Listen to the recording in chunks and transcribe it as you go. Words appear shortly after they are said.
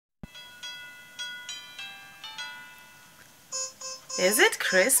Is it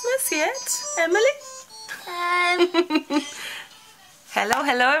Christmas yet, Emily? Hello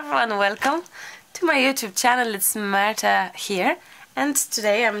everyone, welcome to my YouTube channel. It's Marta here, and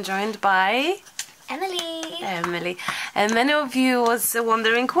today I'm joined by Emily. And many of you was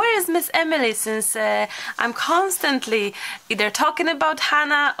wondering, where is Miss Emily, since I'm constantly either talking about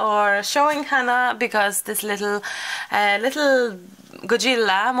Hannah or showing Hannah, because this little Godzilla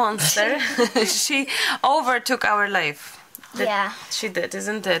monster she overtook our life. Yeah, she did,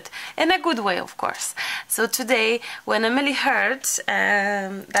 isn't it? In a good way, of course. So today, when Emily heard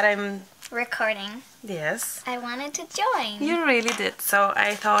that I'm recording, yes, I wanted to join. You really did. So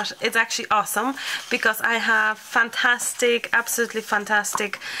I thought it's actually awesome, because I have fantastic, absolutely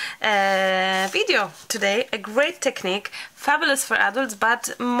fantastic video today. A great technique, fabulous for adults,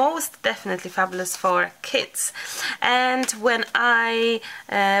 but most definitely fabulous for kids. And when I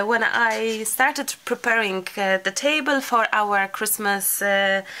started preparing the table for our Christmas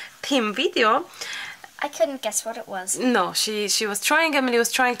theme video, I couldn't guess what it was. No, she was trying, Emily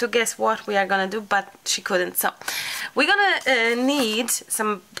was trying to guess what we are gonna do, but she couldn't. So we're gonna need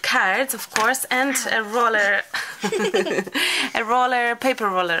some cards, of course, and a roller, paper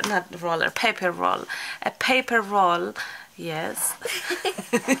roller, paper roll. Yes.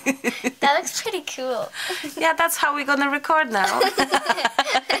 That looks pretty cool. Yeah, that's how we're gonna record now.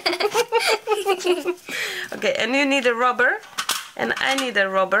 Okay, and you need a rubber, and I need a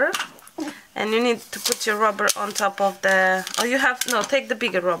rubber. And you need to put your rubber on top of the... Oh, you have... No, take the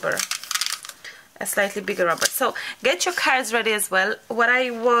bigger rubber. A slightly bigger rubber. So, get your cards ready as well. What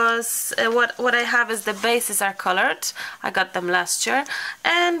I have is the bases are colored. I got them last year.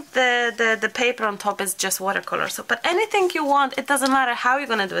 And the paper on top is just watercolor. So, but anything you want, it doesn't matter how you're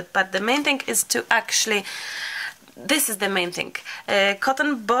gonna do it. But the main thing is to actually... This is the main thing.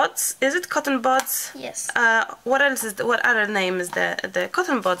 Cotton buds. Is it cotton buds? Yes. What else is what other name is the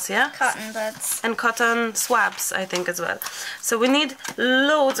cotton buds? Yeah. Cotton buds. And cotton swabs, I think, as well. So we need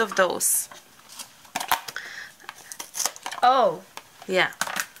loads of those. Oh. Yeah.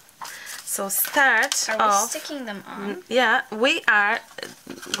 So start. Are we sticking them on? Yeah, we are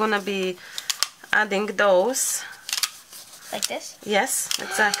gonna be adding those. Like this? Yes,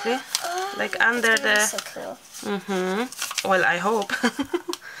 exactly. Oh, like under the... So cool. Well, I hope.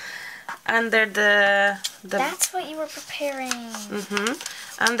 Under the... That's what you were preparing.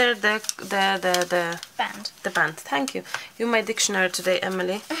 Under the band. The band. Thank you. You're my dictionary today,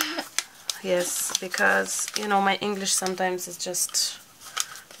 Emily. Yes, because, you know, my English sometimes is just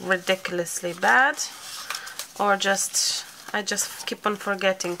ridiculously bad. Or just... I just keep on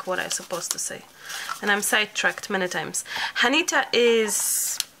forgetting what I'm supposed to say. And I'm sidetracked many times. Hanita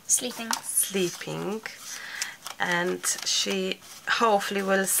is... Sleeping. And she hopefully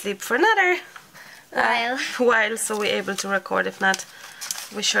will sleep for another while, so we're able to record. If not,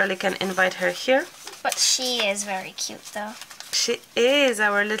 we surely can invite her here. But she is very cute, though. She is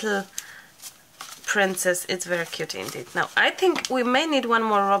our little princess. It's very cute indeed. Now, I think we may need one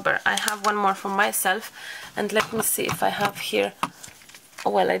more rubber. I have one more for myself. And let me see if I have here...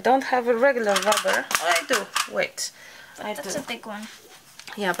 Well, I don't have a regular rubber. Oh, I do. Wait. That's a big one.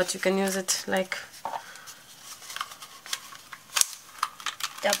 Yeah, but you can use it like...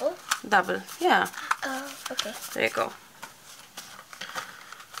 Double, yeah. Oh, okay. There you go.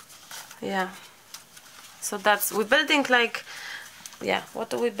 Yeah. So that's... We're building like... Yeah, what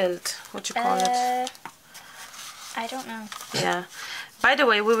do we build? What you call it? I don't know. Yeah. By the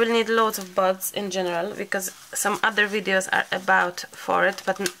way, we will need loads of buds in general, because some other videos are about for it,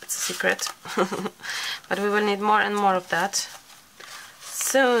 but it's a secret. But we will need more and more of that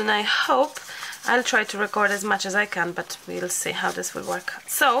soon, I hope. I'll try to record as much as I can, but we'll see how this will work.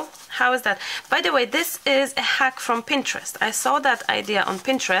 So, how is that? By the way, this is a hack from Pinterest. I saw that idea on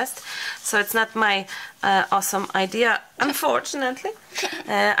Pinterest, so it's not my awesome idea, unfortunately.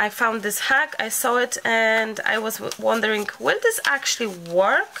 I found this hack, I saw it, and I was wondering, will this actually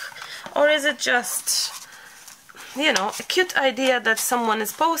work? Or is it just, you know, a cute idea that someone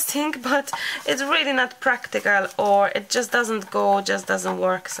is posting, but it's really not practical, or it just doesn't go, just doesn't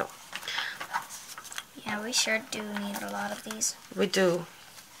work, so... Yeah, we sure do need a lot of these. We do.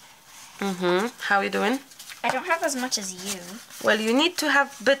 How are you doing? I don't have as much as you. Well, you need to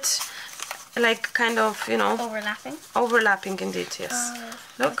have a bit, like, kind of, you know... Overlapping? Overlapping, indeed, yes.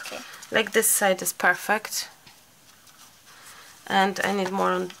 Look, okay. Like this side is perfect. And I need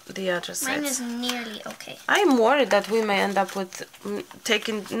more on the other side. Mine is nearly okay. I'm worried that we may end up with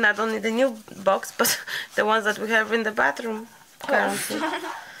taking not only the new box, but the ones that we have in the bathroom currently.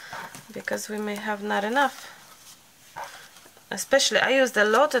 Because we may have not enough. especially I used a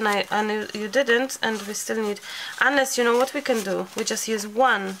lot, and you didn't, and we still need, unless, you know what we can do, we just use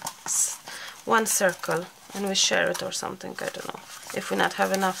one circle and we share it or something. I don't know if we not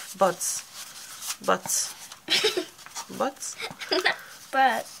have enough butts. Butts.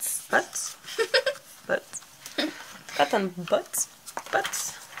 Cotton butts.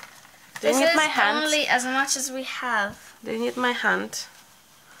 Do you need my hand? This is only as much as we have. Do you need my hand?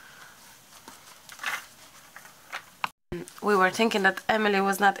 We were thinking that Emily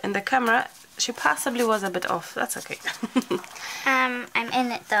was not in the camera. She possibly was a bit off. That's okay. I'm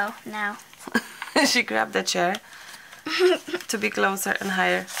in it though now. She grabbed the chair to be closer and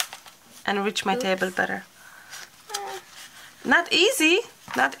higher and reach my table better. Not easy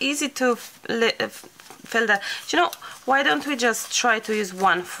to fill that. You know, why don't we just try to use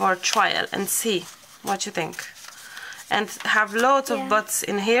one for trial and see what you think? And have loads of butts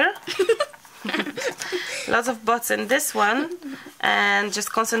in here. Lots of butts in this one, and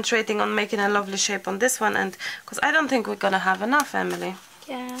just concentrating on making a lovely shape on this one, and because I don't think we're gonna have enough, Emily.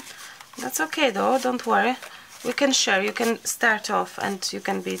 Yeah. That's okay though, don't worry. We can share. You can start off and you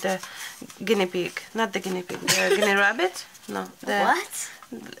can be the guinea pig. Not the guinea pig, the guinea rabbit? No. The what?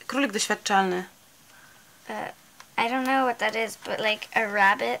 Królik doświadczalny. I don't know what that is, but like a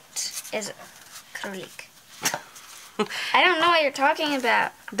rabbit is królik. I don't know what you're talking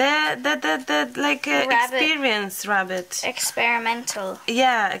about. The like experience rabbit. Experimental.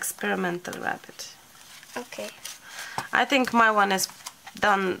 Yeah, experimental rabbit. Okay. I think my one is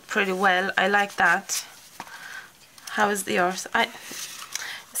done pretty well. I like that. How is yours? I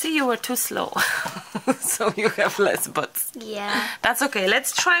see you were too slow, so you have less butts. Yeah. That's okay.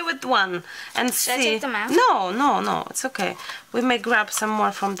 Let's try with one and see. Should I take them out? No. It's okay. We may grab some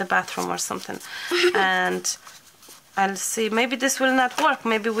more from the bathroom or something, and I'll see. Maybe this will not work.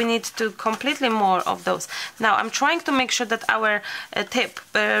 Maybe we need to completely more of those. Now I'm trying to make sure that our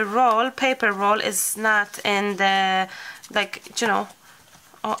paper roll is not in the, like, you know.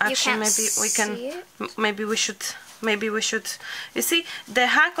 Oh, actually, maybe we can. Maybe we should. You see, the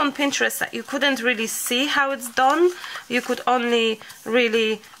hack on Pinterest, you couldn't really see how it's done. You could only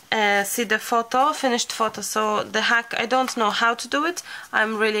really see the finished photo. So the hack, I don't know how to do it.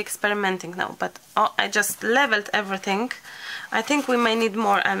 I'm really experimenting now, but I just leveled everything. I think we may need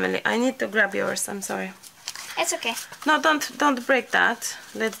more, Emily. I need to grab yours. I'm sorry. It's okay. No, don't break that.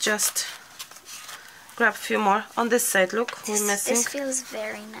 Let's just grab a few more on this side. Look, we're missing. This feels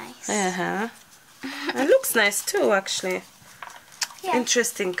very nice. It looks nice too, actually. Yeah.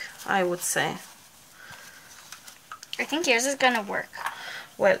 Interesting, I would say. I think yours is gonna work.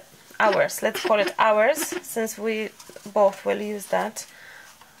 Well, ours. Let's call it ours, since we both will use that.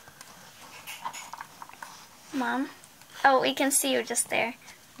 Mom? Oh, we can see you just there.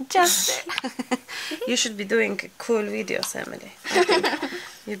 Just there. You should be doing cool videos, Emily. I think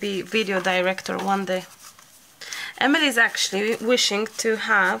you'll be video director one day. Emily is actually wishing to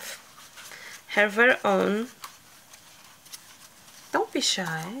have her very own. Don't be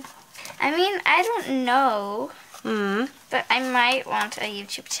shy. I mean, I don't know. But I might want a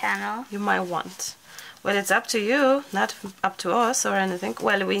YouTube channel. You might want. Well, it's up to you, not up to us or anything.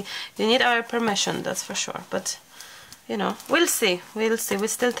 Well, you need our permission, that's for sure. But, you know, we'll see. We're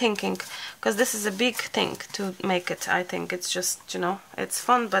still thinking, because this is a big thing to make it. I think it's just, you know, it's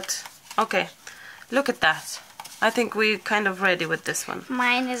fun, but okay. Look at that. I think we're kind of ready with this one.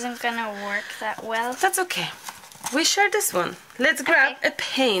 Mine isn't gonna work that well. That's okay. We share this one. Let's grab a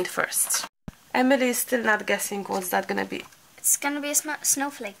paint first. Emily is still not guessing what's that gonna be. It's gonna be a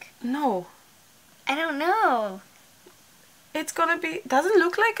snowflake. No. I don't know. It's gonna be... Doesn't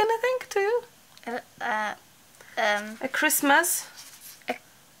look like anything to you? A Christmas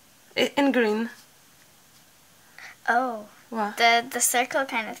in green. Oh. What? The circle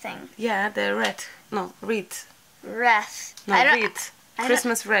kind of thing. Yeah, the red. No, wreath. Wreath. No, wreath.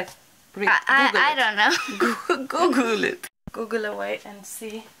 Christmas wreath. I don't know. Google it. Google away and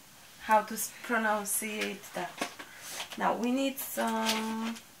see how to pronunciate that. Now we need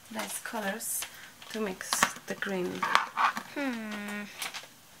some nice colors to mix the green.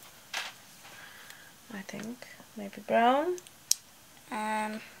 I think maybe brown.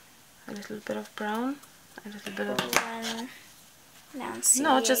 A little bit of brown. A little bit of.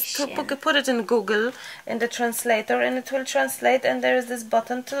 No, just put it in Google in the translator, and it will translate. And there is this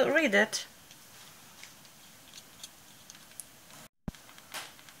button to read it.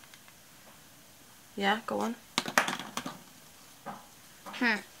 Yeah, go on.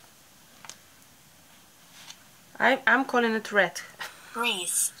 I'm calling it red.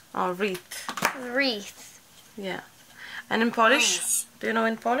 Wreath. Oh, wreath. Wreath. Yeah. And in Polish? Wreath. Do you know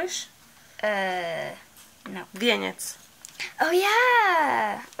in Polish? No. Wieniec. Oh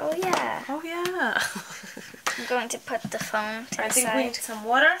yeah! Oh yeah! Oh yeah! I'm going to put the phone to the side. I think we need some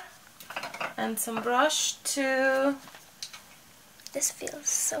water and some brush too. This feels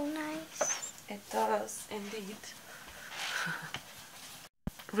so nice. It does indeed.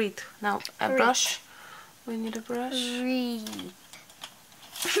 Wreath. Now a Wreath. brush. We need a brush. Wreath.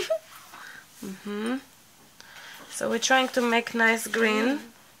 So we're trying to make nice green.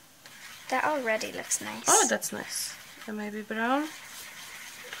 That already looks nice. Oh, that's nice. And maybe brown.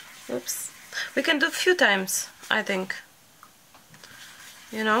 Oops. We can do a few times, I think.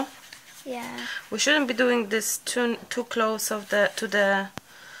 You know? Yeah. We shouldn't be doing this too close to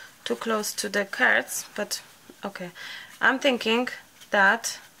the cards, but okay. I'm thinking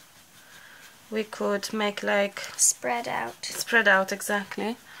that we could make like spread out. Spread out,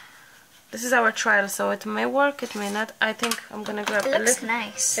 exactly. This is our trial, so it may work, it may not. I think I'm gonna grab a little. It looks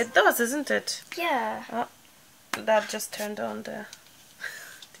nice. It does, isn't it? Yeah. Oh, that just turned on the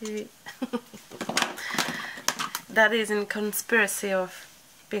TV. That is in conspiracy of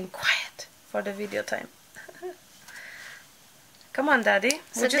being quiet for the video time. Come on, Daddy.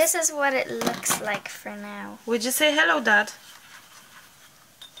 So this is what it looks like for now. Would you say hello, Dad?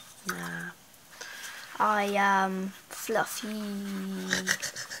 Nah. I am fluffy.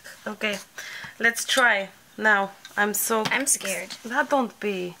 Okay, let's try now. I'm scared. Don't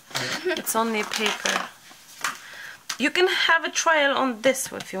be. It's only paper. You can have a trial on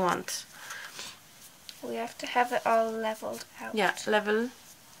this if you want. We have to have it all leveled out. Yeah, level.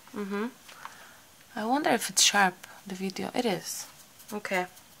 I wonder if it's sharp, the video. It is. Okay.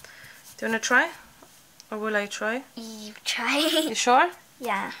 Do you want to try? Or will I try? You try. You sure?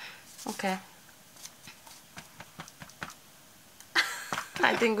 Yeah. Okay.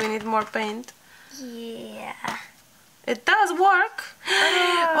 I think we need more paint. Yeah. It does work.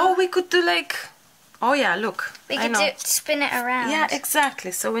 Oh, we could do like... Oh yeah, look. We could spin it around. Yeah,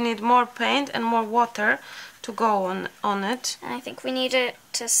 exactly. So we need more paint and more water to go on it. And I think we need it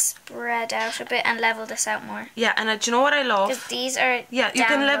to spread out a bit and level this out more. Yeah, and do you know what I love? Because these are you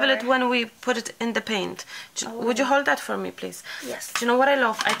can level it when we put it in the paint. Would you hold that for me, please? Yes. Do you know what I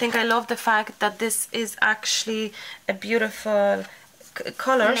love? I think I love the fact that this is actually a beautiful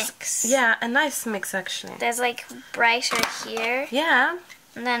colors. Mix. Yeah, a nice mix actually. There's like brighter here. Yeah.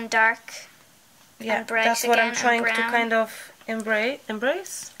 And then dark. Yeah, and bright that's what I'm trying to kind of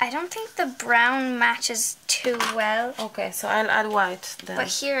embrace. I don't think the brown matches too well. Okay, so I'll add white then. But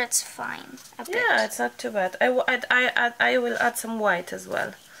here it's fine. Yeah, it's not too bad. I will add some white as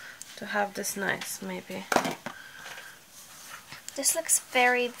well to have this nice, maybe. This looks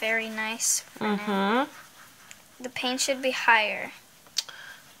very, very nice for now. The paint should be higher.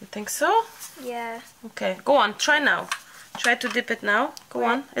 You think so? Yeah. Okay, go on, try now. Try to dip it now. Go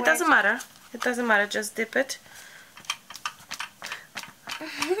on. It doesn't matter. It doesn't matter, just dip it.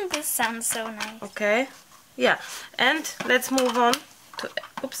 This sounds so nice. Okay. Yeah. And let's move on to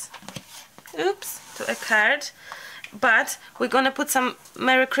to a card. But we're gonna put some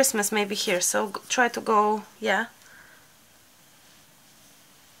Merry Christmas maybe here. So try to go, yeah.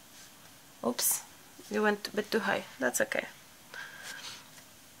 Oops. You went a bit too high. That's okay.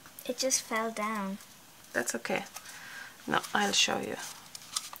 It just fell down. That's okay. No, I'll show you.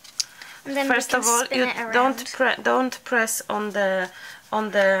 And then first of all, you don't press on the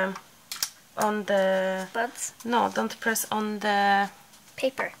buds. No, don't press on the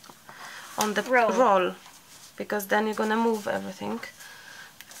paper. On the roll, because then you're gonna move everything.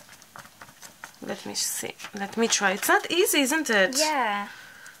 Let me see. Let me try. It's not easy, isn't it? Yeah.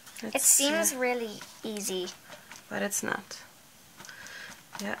 It seems really easy, but it's not.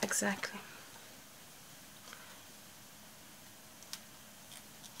 Yeah, exactly.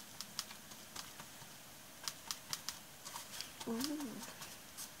 Ooh.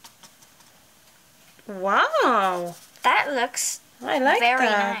 Wow! That looks very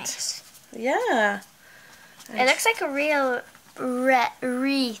nice. Yeah. It looks like a real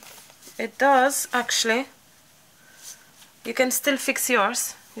wreath. It does, actually. You can still fix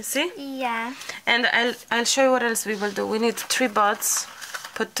yours, you see? Yeah. And I'll show you what else we will do. We need 3 buds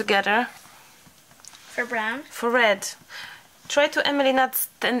put together. For brown? For red. Try to, Emily, not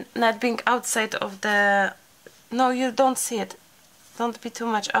being outside of the... No, you don't see it. Don't be too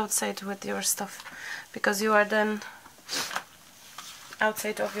much outside with your stuff, because you are then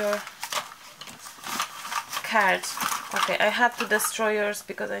outside of your card. Okay, I had to destroy yours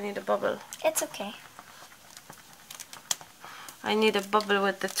because I need a bubble. It's okay. I need a bubble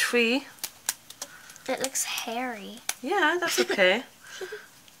with the 3. It looks hairy. Yeah, that's okay.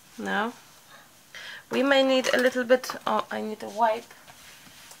 No. We may need a little bit... Oh, I need a wipe.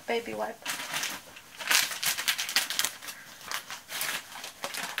 Baby wipe.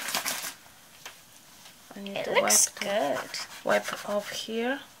 I need it to looks good. Wipe off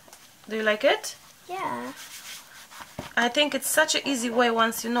here. Do you like it? Yeah. I think it's such an easy way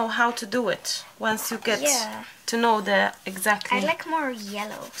once you know how to do it. Once you get to know the exactly. I like more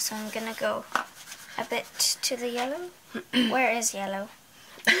yellow, so I'm gonna go a bit to the yellow. Where is yellow?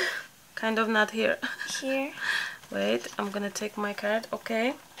 Kind of not here. Here. Wait, I'm gonna take my card.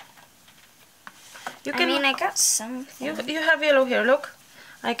 Okay. I mean, I got something. You have yellow here. Look,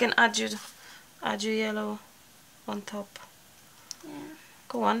 I can add you yellow on top. Yeah.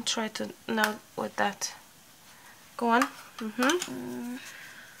 Go on, try to now with that. Go on.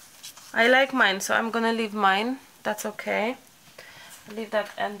 I like mine, so I'm gonna leave mine. That's okay. I'll leave that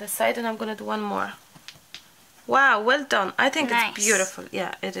on the side, and I'm gonna do one more. Wow, well done. I think it's beautiful.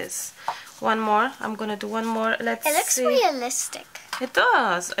 Yeah, it is. One more. I'm gonna do one more. Let's see. It looks realistic. It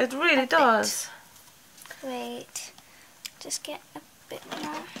does. It really does. Wait. Just get a bit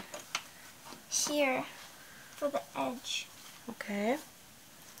more here for the edge. Okay.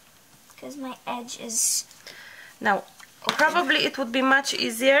 Because my edge is now open. Probably it would be much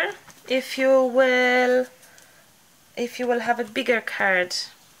easier if you will have a bigger card.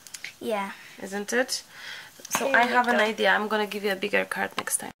 Yeah. Isn't it? So I have an idea. I'm gonna give you a bigger card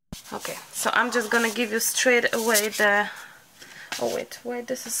next time. Okay, so I'm just gonna give you straight away the... Oh wait,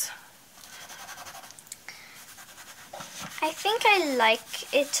 this is... I think I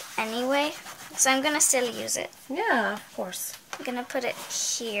like it anyway, so I'm gonna still use it. Yeah, of course. I'm gonna put it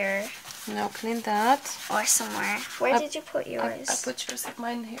here. Now clean that. Or somewhere. Where did you put yours? I put yours,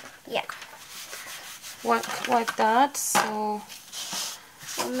 mine here. Yeah. Wipe that, so...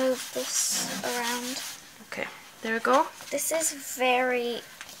 We'll move this around. Okay, there we go. This is very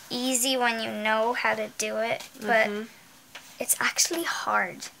easy when you know how to do it, but it's actually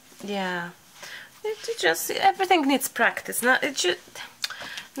hard. Yeah. Everything needs practice. Not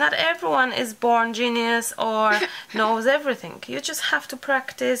everyone is born genius or knows everything. You just have to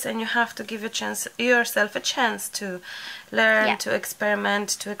practice, and you have to give yourself a chance to learn, to experiment,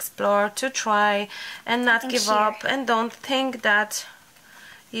 to explore, to try, and not give up, and don't think that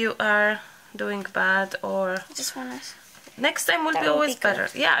you are doing bad or... I just want to... Next time will be always better.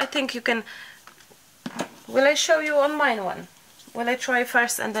 Yeah, I think you can... Will I show you on mine one? Will I try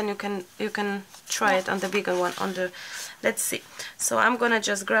first, and then you can try it on the bigger one, on the... Let's see. So I'm gonna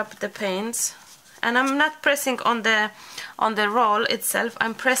just grab the paints, and I'm not pressing on the roll itself.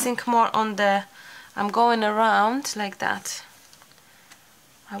 I'm pressing more on the... I'm going around like that.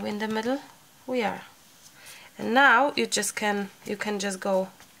 Are we in the middle? We are. And now you can just go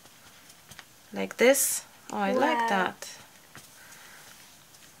like this. Oh, I like that.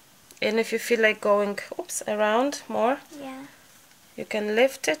 And if you feel like going, around more, you can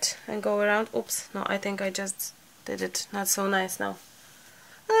lift it and go around. Oops, no, I think I just did it not so nice now.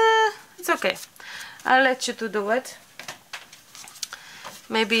 It's okay. I'll let you to do it.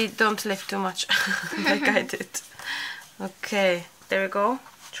 Maybe don't lift too much, like I did. Okay, there we go.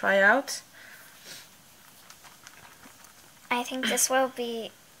 Try out. I think this will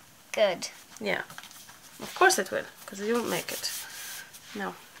be good. Yeah, of course it will, because you'll make it.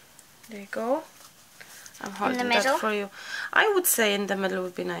 Now, there you go. I'm holding that for you. I would say in the middle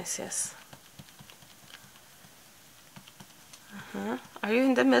would be nice, yes. Are you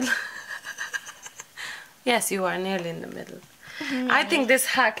in the middle? Yes, you are nearly in the middle. I think this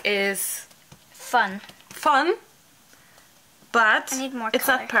hack is... Fun, but I need more it's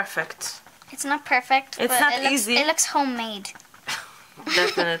color. Not perfect. It's not perfect, it's but not easy. It looks homemade.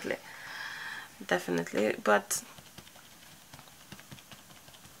 Definitely. Definitely, but...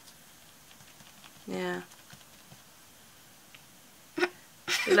 Yeah.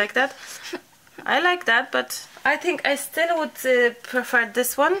 You like that? I like that, but I think I still would prefer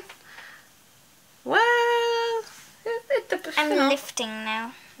this one. Well, I'm lifting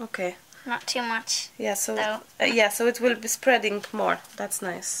now. Okay. Not too much. Yeah, so so it will be spreading more. That's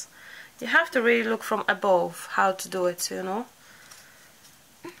nice. You have to really look from above how to do it, you know.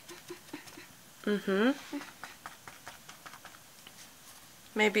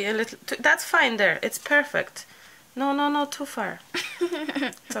 Maybe a little. That's fine there. It's perfect. No, too far.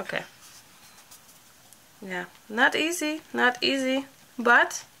 It's okay. Yeah, not easy,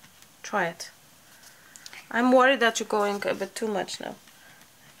 but try it. I'm worried that you're going a bit too much now.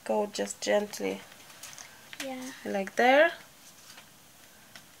 Go just gently. Yeah. Like there.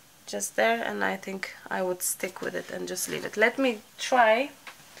 Just there, and I think I would stick with it and just leave it. Let me try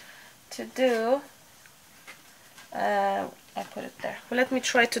to do... I put it there. Well, let me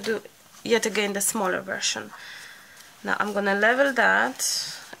try to do yet again the smaller version. Now I'm gonna level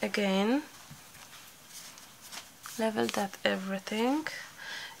that again. Level that everything.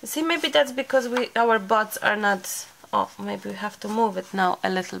 You see, maybe that's because our buds are not... Oh, maybe we have to move it now a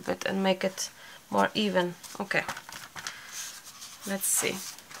little bit and make it more even. Okay. Let's see.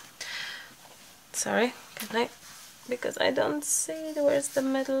 Sorry, can I... Because I don't see where's the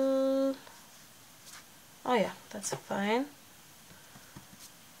middle... Oh yeah, that's fine.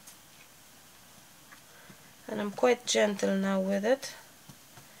 And I'm quite gentle now with it.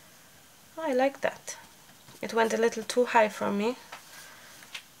 Oh, I like that. It went a little too high for me.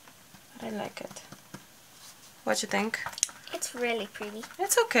 I like it. What do you think? It's really pretty.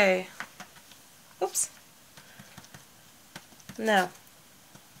 It's okay. Oops. Now,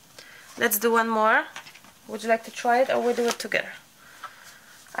 let's do one more. Would you like to try it, or we do it together?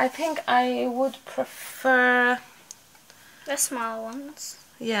 I think I would prefer... the small ones.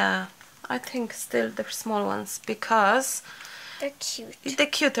 Yeah, I think still the small ones, because... they're cute. They're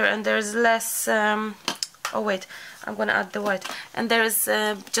cuter, and there's less... oh wait, I'm gonna add the white. And there's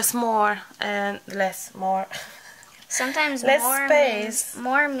just more and less, more. Sometimes less more space.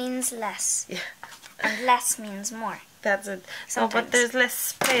 More means less. Yeah. And less means more. That's it. No, but there's less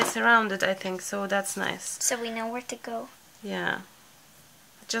space around it, I think, so that's nice. So we know where to go. Yeah.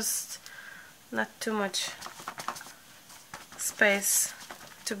 Just not too much space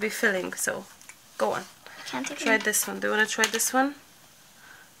to be filling, so go on. Can't even... Try this one. Do you want to try this one?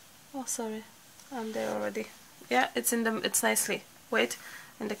 Oh, sorry. I'm there already. Yeah, it's in the... It's nicely. Wait,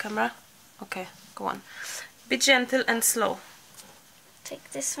 in the camera. Okay, go on. Be gentle and slow.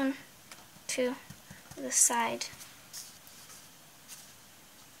 Take this one to the side.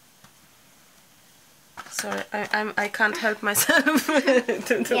 Sorry, I can't help myself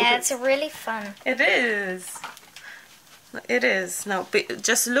to do Yeah, it. it's really fun. It is. It is. Now,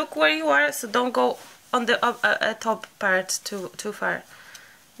 just look where you are, so don't go on the top part too far.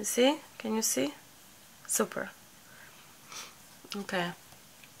 You see? Can you see? Super. Okay.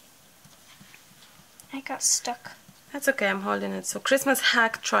 I got stuck. That's okay, I'm holding it. So Christmas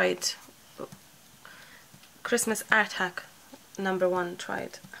hack tried. Christmas art hack #1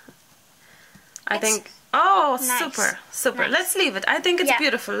 tried. I think... Oh, nice. Super. Nice. Let's leave it. I think it's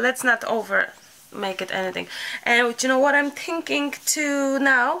beautiful. Let's not over make it anything. And you know what I'm thinking too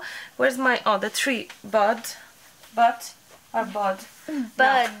now? Where's my... Oh, the tree bud. Bud.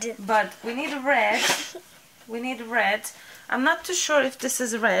 No, bud. We need red. We need red. I'm not too sure if this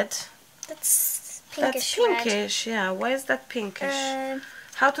is red. That's pinkish. That's pinkish, red. Yeah. Why is that pinkish?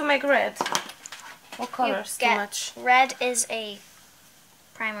 How to make red? What colors too much? Red is a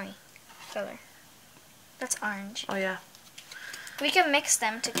primary color. That's orange. Oh yeah. We can mix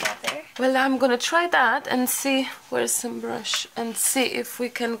them together. Well, I'm gonna try that and see where's some brush and see if we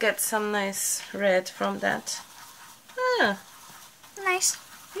can get some nice red from that. Ah. Nice.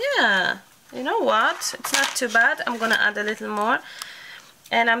 Yeah. You know what? It's not too bad. I'm gonna add a little more.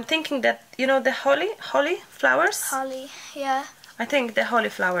 And I'm thinking that, you know, the holly flowers? Holly, yeah. I think the holly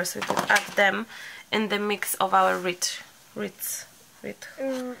flowers, we could add them in the mix of our wreath.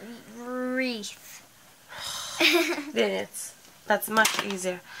 Yes, that's much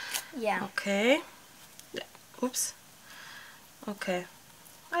easier. Yeah. Okay. Oops. Okay.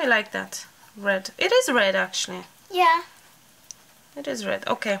 I like that. Red. It is red, actually. Yeah. It is red.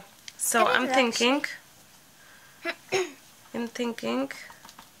 Okay. So I'm thinking.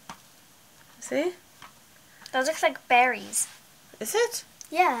 See? Those look like berries. Is it?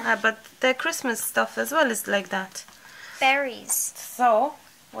 Yeah. But the Christmas stuff as well is like that. Berries. So,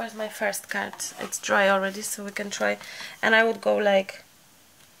 where's my first card? It's dry already, so we can try. And I would go like...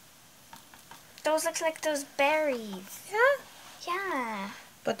 Those look like those berries. Yeah? Yeah.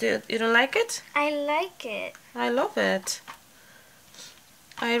 But you don't like it? I like it. I love it.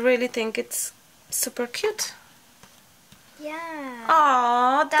 I really think it's super cute. Yeah.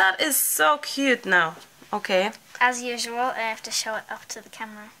 Oh, that is so cute now. Okay. As usual, I have to show it up to the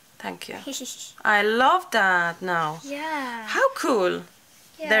camera. Thank you. I love that now. Yeah. How cool.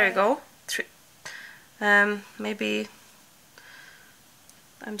 Yeah. There you go. Maybe...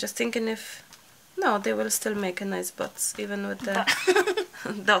 I'm just thinking if... No, they will still make a nice butts, even with the...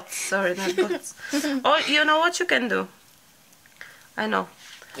 dots, sorry, not butts. Oh, you know what you can do? I know.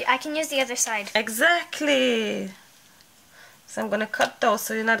 Yeah, I can use the other side. Exactly. So I'm gonna cut those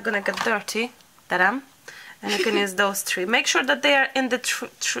so you're not gonna get dirty. Ta-dam. And you can use those three. Make sure that they are in the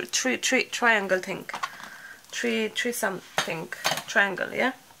triangle thing. Tree something. Triangle,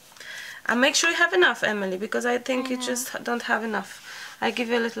 yeah? And make sure you have enough, Emily, because I think you just don't have enough. I give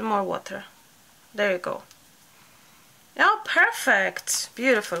you a little more water. There you go. Oh, perfect.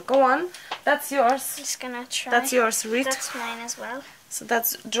 Beautiful. Go on. That's yours. I'm just gonna try. That's yours, Wreath. That's mine as well. So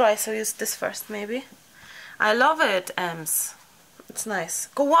that's dry, so use this first, maybe. I love it, Ems. It's nice.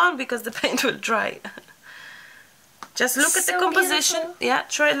 Go on, because the paint will dry. Just look at the composition. Beautiful. Yeah,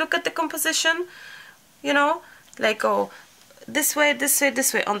 try look at the composition. You know, like go this way, this way,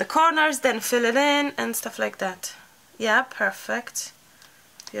 this way on the corners, then fill it in and stuff like that. Yeah, perfect.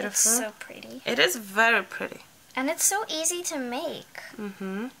 Beautiful. It's so pretty. It is very pretty. And it's so easy to make.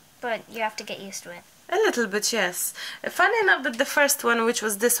 But you have to get used to it. A little bit, yes. Funny enough that the first one, which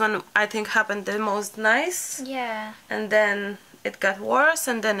was this one, I think happened the most nice. Yeah. And then it got worse,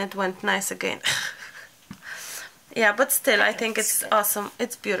 and then it went nice again. Yeah, but still, I think it's awesome.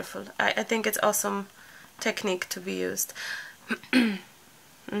 It's beautiful. I think it's awesome technique to be used.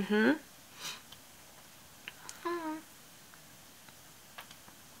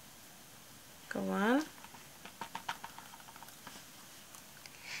 Go on.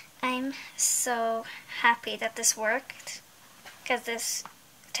 I'm so happy that this worked, because this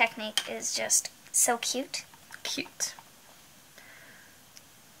technique is just so cute. Cute.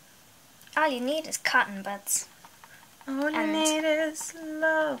 All you need is cotton buds. All you need is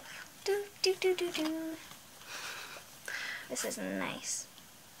love. Do, do, do, do, do. This is nice.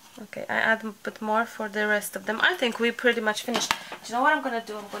 Okay, I add a bit more for the rest of them. I think we pretty much finished. Do you know what I'm gonna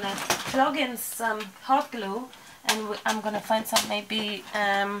do? I'm gonna plug in some hot glue, and I'm gonna find some maybe.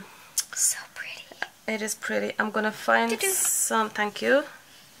 So pretty. It is pretty. I'm gonna find some. Thank you.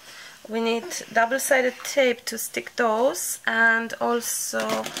 We need double-sided tape to stick those, and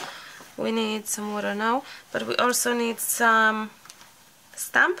also we need some water now. But we also need some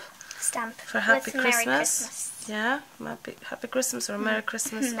stamp for Happy Christmas. Merry Christmas. Yeah, Happy Christmas or Merry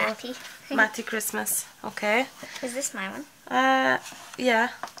Christmas Matty. or Matty Christmas. Okay. Is this my one? Yeah.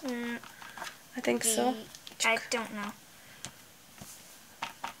 I think so. I don't know.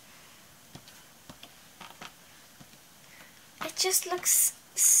 It just looks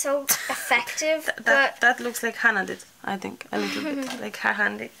so effective. That looks like Hannah did, I think, a little bit, like her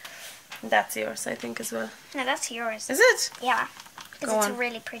handy. That's yours, I think, as well. No, that's yours. Is it? Yeah, because it's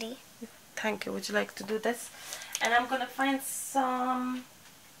really pretty. Thank you. Would you like to do this? And I'm gonna find some.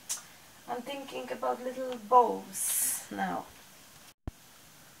 I'm thinking about little bows now.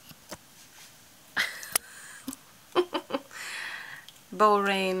 Bow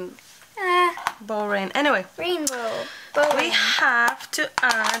rain. Bow rain. Anyway. Rainbow. We have to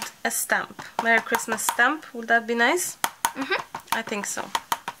add a stamp. Merry Christmas stamp. Would that be nice? I think so.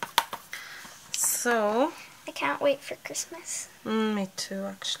 So. I can't wait for Christmas. Me too,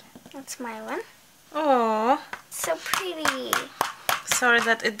 actually. That's my one. Oh. So pretty. Sorry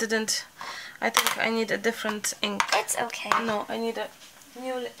that it didn't. I think I need a different ink. It's okay. No, I need a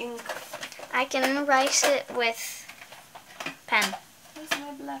new ink. I can write it with pen. Where's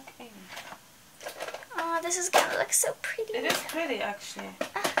my black ink? Oh, this is gonna look so pretty. It is pretty, actually.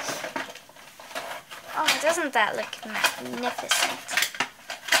 Oh, doesn't that look magnificent?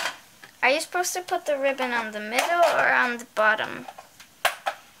 Are you supposed to put the ribbon on the middle or on the bottom?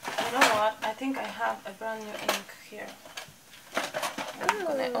 You know what? I think I have a brand new ink here. I'm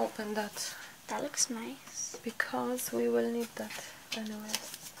gonna open that. That looks nice. Because we will need that anyway.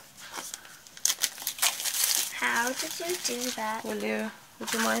 How did you do that? Would you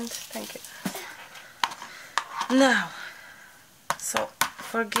mind? Thank you. Now, so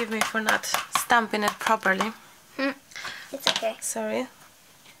forgive me for not stamping it properly. It's okay. Sorry.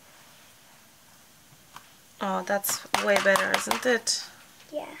 Oh, that's way better, isn't it?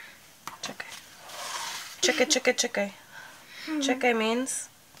 Yeah. Czekaj. Czekaj, czekaj, czekaj. Czekaj means?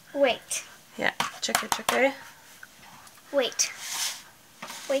 Wait. Yeah, czekaj, czekaj. Wait.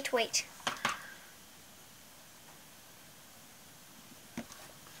 Wait, wait.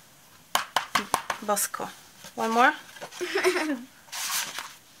 Bosco. One more?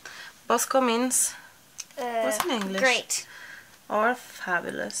 Bosco means? What's in English? Great. Or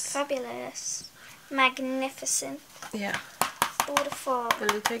fabulous. Fabulous. Magnificent. Yeah. Beautiful.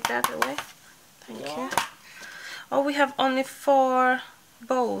 Will you take that away? Thank you. Oh, we have only 4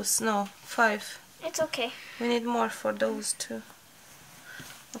 bows. No, 5. It's okay. We need more for those two.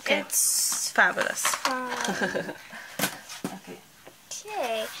 Okay. It's fabulous. Okay.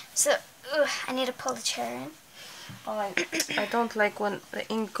 Okay. So, I need to pull the chair in. Oh, I don't like when the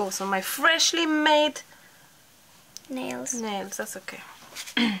ink goes on my freshly made nails. That's okay.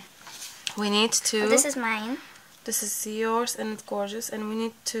 We need to... Oh, this is mine. This is yours and it's gorgeous, and we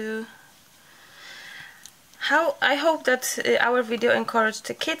need to... I hope that our video encouraged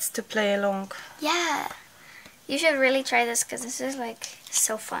the kids to play along. Yeah. You should really try this because this is like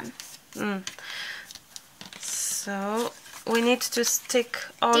so fun. So we need to stick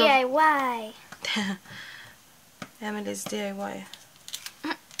all DIY. Emily's DIY.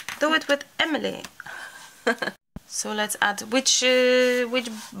 Do it with Emily. So let's add which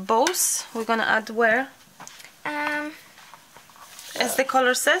bows we're gonna add where? As the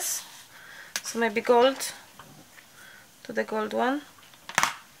color says. So maybe gold to the gold one.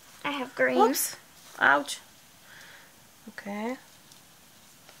 I have green. Oops! Ouch! Okay.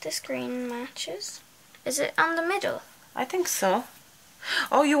 This green matches. Is it on the middle? I think so.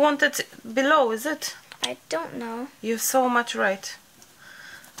 Oh, you want it below, is it? I don't know. You're so much right.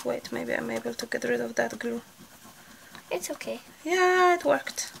 Wait, maybe I'm able to get rid of that glue. It's okay. Yeah, it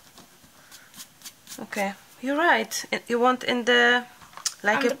worked. Okay, you're right. You want in the...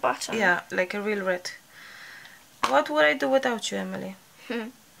 like on the bottom. Yeah, like a real red. What would I do without you, Emily?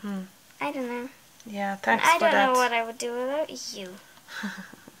 I don't know. Yeah, thanks for that. I don't know what I would do without you.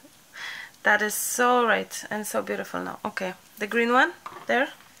 That is so right and so beautiful now. Okay, the green one there.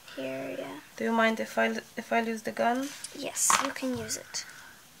 Here, yeah. Do you mind if I use the gun? Yes, you can use it.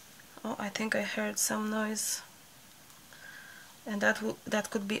 Oh, I think I heard some noise, and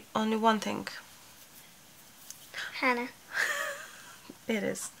that could be only one thing. Hannah. It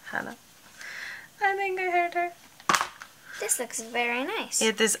is Hannah. I think I heard her. This looks very nice.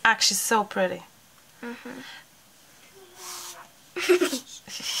 It is actually so pretty.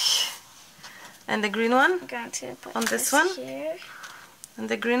 And the green one? I'm going to put on this one here. And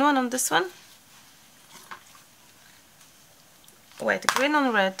the green one on this one. Wait, green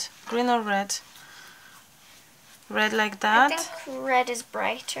on red, green or red? Red like that. I think red is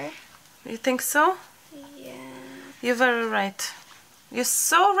brighter. You think so? Yeah. You're very right. You're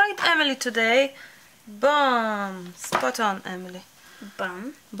so right, Emily, today. Bum. Spot on, Emily.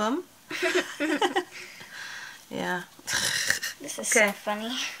 Bum. Bum? Yeah. This is so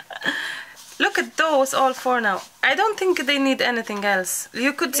funny. Look at those, all four now. I don't think they need anything else.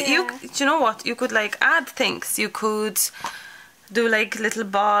 You could, you know what? You could like add things. You could do like little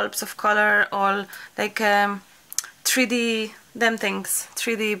bulbs of color or like 3D them things,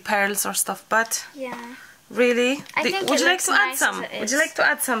 3D pearls or stuff. But yeah, really, would you like to add nice some? Would you like to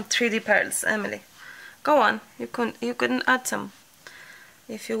add some 3D pearls, Emily? Go on. You can add some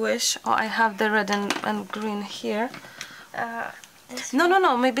if you wish. Oh, I have the red and green here.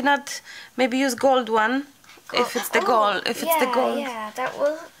 No, maybe not. Maybe use gold one. If it's the gold. If it's the gold. Yeah,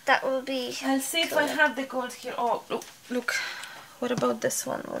 that will be. I'll see if I have the gold here. Oh, look. What about this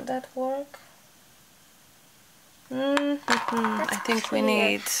one? Will that work? I think we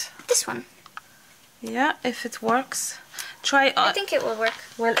need this one. Yeah, if it works. Try. I think it will work.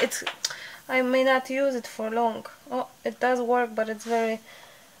 Well, I may not use it for long. Oh, it does work, but it's very.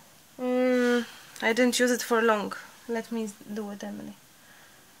 I didn't use it for long. Let me do it, Emily.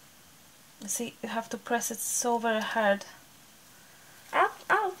 See, you have to press it so very hard.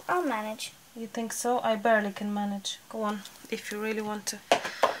 I'll manage. You think so? I barely can manage. Go on, if you really want to.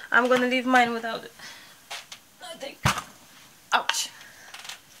 I'm gonna leave mine without it. I think. Ouch.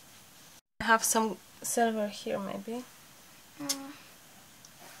 I have some silver here, maybe.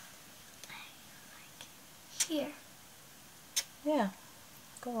 Here. Yeah.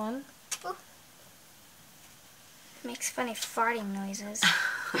 Go on. Ooh. Makes funny farting noises.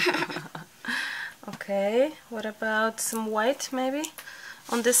 Okay, what about some white maybe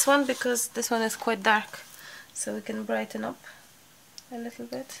on this one, because this one is quite dark, so we can brighten up a little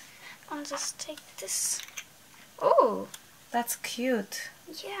bit. I'll just take this. Oh, that's cute.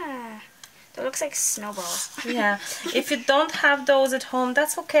 Yeah, that looks like snowballs. Yeah, if you don't have those at home,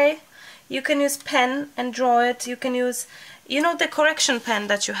 that's okay. You can use pen and draw it. You can use, you know, the correction pen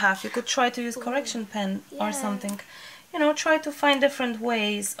that you have. You could try to use correction pen or something. You know, try to find different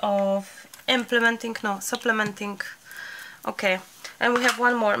ways of supplementing. Okay, and we have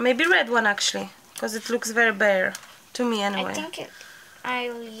one more. Maybe red one actually, because it looks very bare to me anyway. I think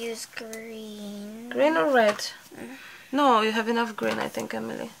I'll use green. Green or red? No, you have enough green, I think,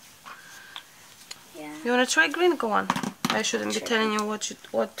 Emily. Yeah. You wanna try green? Go on. I shouldn't be telling you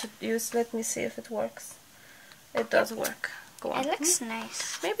what to use. Let me see if it works. It does work. Go on. It looks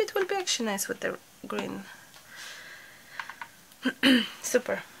nice. Maybe it will be actually nice with the green.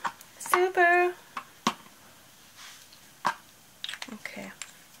 Super. Super. Okay.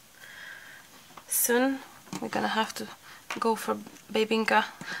 Soon we're gonna have to go for Babinka.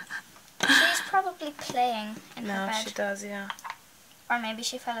 She's probably playing in her bed. No, she does, yeah. Or maybe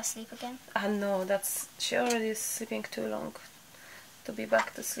she fell asleep again. No, she already is sleeping too long to be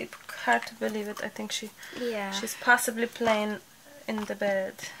back to sleep. Hard to believe it. I think she's possibly playing in the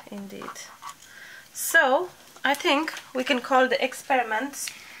bed, indeed. So I think we can call the experiment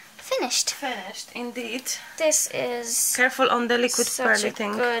finished. Finished, indeed. This is careful on the liquid pearly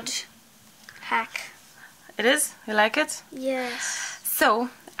thing. Good hack. It is? You like it? Yes. So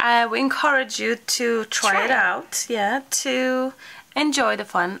we encourage you to try it out, yeah, to enjoy the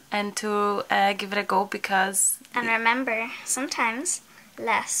fun and to give it a go, because... And remember, sometimes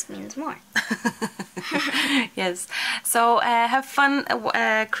less means more. Yes, so have fun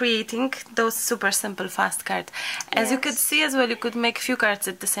creating those super simple fast cards. As you could see as well, you could make few cards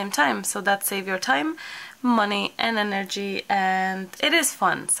at the same time, so that saves your time, money and energy, and it is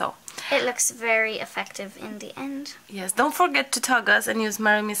fun. So it looks very effective in the end. Yes, don't forget to tag us and use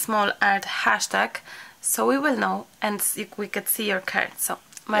Maremi Small Art hashtag, so we will know and we could see your cards. So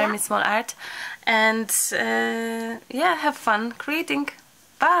Maremi Small Art, and yeah, have fun creating.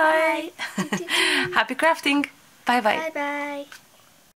 Bye. Happy crafting. Bye bye. Bye bye.